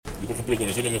por ejemplo, con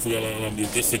eso que me fui al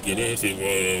ambiente, sé quién es, sé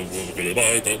lo que le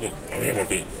va y tal. Pues, a ver,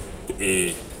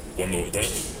 porque cuando tal,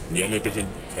 ya me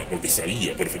presenté, o sea, porque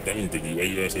sabía perfectamente que iba a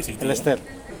ir a ese sitio. El Ester.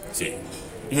 Sí.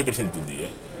 Y me presenté un día,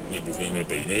 me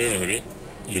peiné, no sé qué.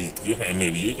 Y el tío, o sea, me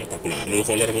vio y hasta con lo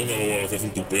dejó largo y me lo haces un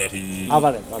tupé así.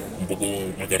 Vale. Un poco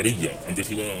macarrilla.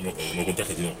 Antes iba, no con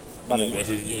traje, sino. Vale. Iba a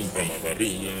ser yo para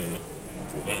macarrilla,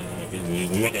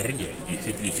 muy macarrilla.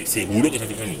 Y dije, seguro que se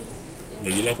fija en mí.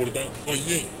 Me dio la puerta,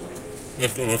 oye,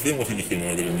 nos conocemos. Y dije,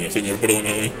 madre mía, señor,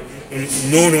 perdóname.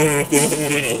 No nos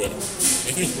conocemos de nada.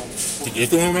 Si quieres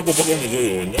tomar una copa conmigo,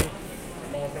 digo, venga.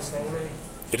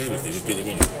 3 veces, es que de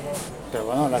bueno. Pero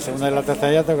bueno, la segunda y la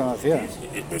tercera ya te conocía.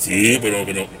 Pues sí, pero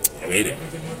que no. A ver,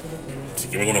 sí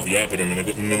que me conocía, pero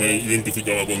no me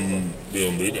identificaba con de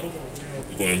dónde era.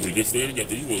 Y con Enrique Ester, ya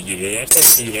te digo, llegué hasta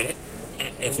llegar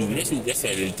a subir a su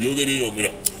casa. Y el tío quería,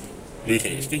 mira, le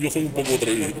dije, es que yo soy un poco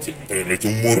tradicional, sí, pero le eché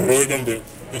un morro de cambio.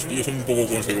 Es que yo soy un poco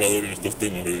conservador en estos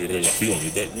temas de relación y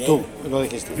tal. Tú, lo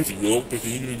dijiste. Sí, yo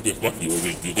prefiero ir despacio, porque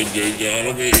el tío que ya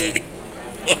lo que.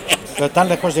 Pero tan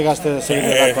lejos llegaste de seguir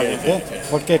el con él, ¿eh?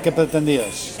 ¿Por qué? ¿Qué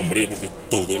pretendías? Hombre, porque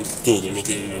todo lo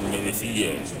que me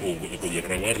decía, o que podía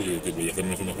grabarle, o que podía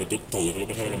hacernos una foto, todo se lo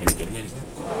pasaba a la Mari Carmen.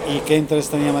 ¿Y qué interés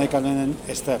tenía Mari Carmen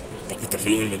en Ester? Para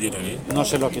quitárselo del medio también. No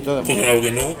se lo quitó de Pues medio. claro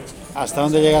que no. ¿Hasta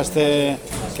dónde llegaste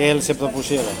que él se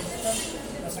propusiera?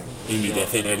 Me invitó a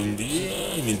cenar un día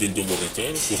y me intentó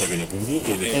emborrachar, cosa que no pudo,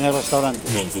 porque. En el restaurante.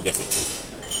 No, en su casa.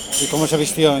 ¿Y cómo se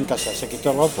vistió en casa? ¿Se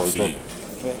quitó el ropa y todo? Sí.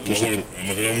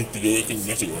 Además era un tío de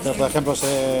gimnasio. Pero, por ejemplo,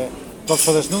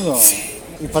 torso desnudo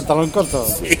y pantalón corto,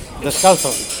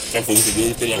 descalzo, Calzoncillo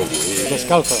de este largo.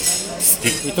 descalzo.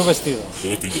 Y tú vestido. Todo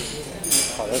vestido.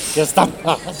 Joder, ¿qué está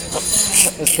mal?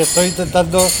 Es que estoy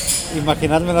intentando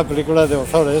imaginarme la película de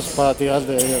Ozores para tirar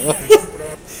de ello, ¿no?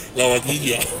 La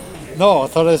vaquilla. No,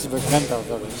 Ozores, me encanta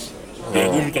Ozores.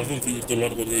 Un calzoncillo este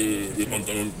largo de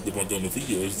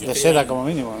pantaloncillo. De seda como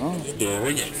mínimo, ¿no? De las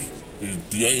rayas. El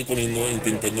tío ahí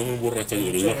intentándome emborrachar y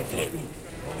yo le digo, claro.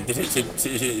 Entonces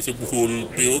se puso el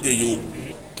peor que yo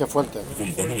Qué fuerte.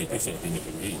 contándome cosas.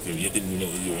 Que había tenido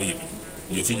oye,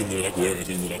 yo sí, yo me la cura,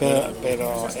 haciendo la cura.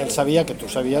 Pero él sabía que tú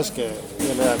sabías que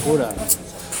él era cura.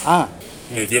 Ah,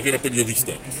 Me decía que era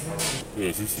periodista.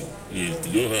 Pero sí. Y el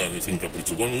tío, o sea, se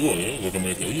encaprichó conmigo, ¿eh? Lo que me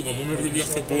decía, oye, vámonos de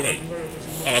viaje por ahí.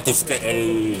 A la Toscana,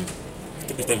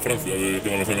 esto que está en Francia, de que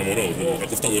van los enamorados, la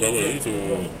Costa Dorada, eso.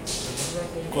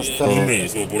 Costa...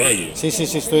 Nimes, o por ahí. Sí,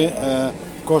 estoy...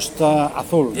 Costa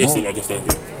Azul, ¿no? Eso, la Costa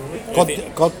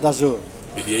Azul. Côte d'Azur.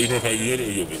 Decía irnos ayer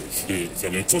y yo, que se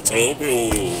habían chochado, pero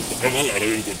cosa mala, ahora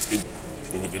bien consciente.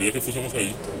 Porque quería que fuésemos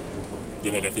ahí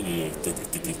de vacaciones. Y yo,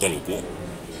 este tío está loco.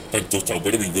 Tan chochado,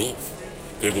 perdido.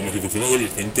 Pero como si fuese un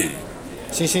adolescente.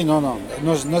 Sí, no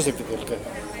es difícil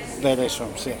ver eso,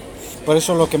 sí. Por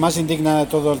eso lo que más indigna de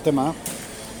todo el tema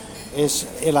es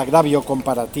el agravio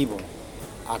comparativo.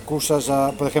 Acusas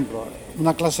a, por ejemplo,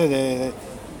 una clase de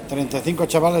 35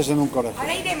 chavales en un colegio.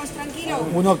 Ahora iremos, tranquilo.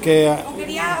 Uno que O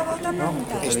quería otra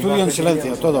pregunta. estudia en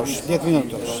silencio, todos, 10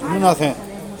 minutos. Uno hace...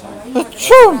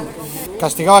 ¡Achum!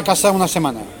 Castigado a casa una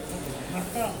semana.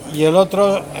 Y el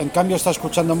otro, en cambio, está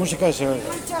escuchando música y se oye.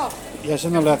 Y a ese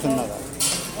no le hacen nada.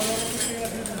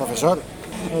 Profesor,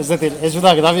 es decir, es un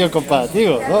agravio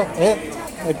comparativo, ¿no?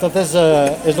 Entonces,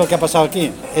 es lo que ha pasado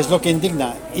aquí, es lo que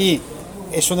indigna. Y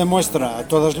eso demuestra a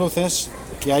todas luces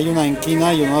que hay una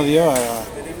inquina y un odio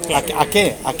 ¿a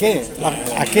qué?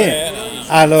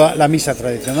 A la misa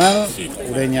tradicional,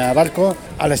 ureña barco,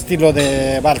 al estilo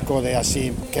de barco de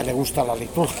así, que le gusta la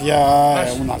liturgia,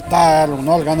 un altar, un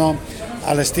órgano,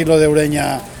 al estilo de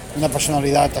ureña, una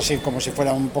personalidad así como si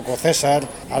fuera un poco César,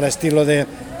 al estilo de...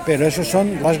 Pero esos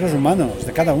son rasgos humanos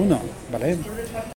de cada uno, ¿vale?